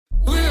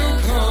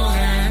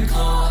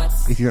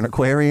If you're an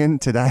Aquarian,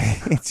 today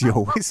it's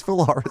your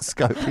Wistful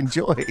horoscope.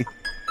 Enjoy.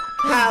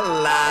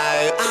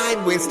 Hello,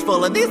 I'm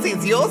Wistful and this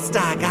is your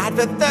star guide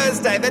for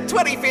Thursday the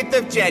 25th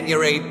of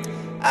January.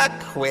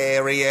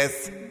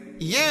 Aquarius.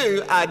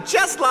 You are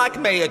just like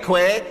me,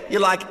 Aquarius. You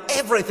like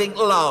everything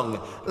long.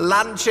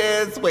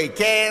 Lunches,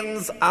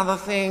 weekends, other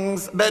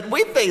things. But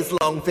with these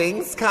long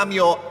things come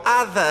your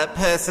other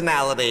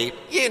personality.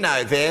 You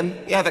know them.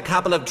 You have a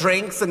couple of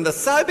drinks and the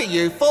sober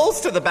you falls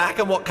to the back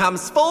and what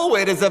comes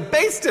forward is a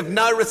beast of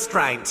no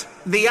restraint.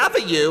 The other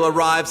you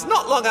arrives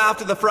not long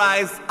after the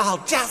phrase,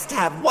 "I'll just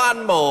have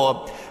one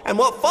more." And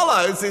what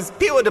follows is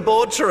pure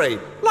debauchery.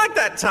 Like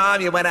that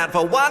time you went out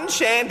for one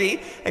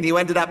shandy and you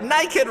ended up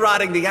naked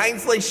riding the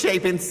Ainsley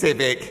sheep in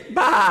Civic.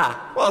 Bah!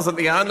 Wasn't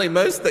the only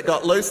moose that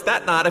got loose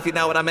that night, if you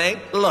know what I mean.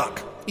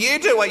 Look, you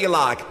do what you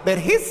like, but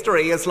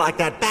history is like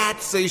that bad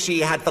sushi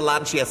you had for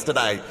lunch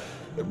yesterday.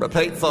 It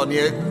repeats on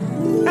you.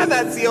 And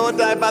that's your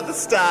day by the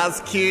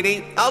stars,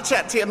 cutie. I'll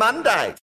chat to you Monday.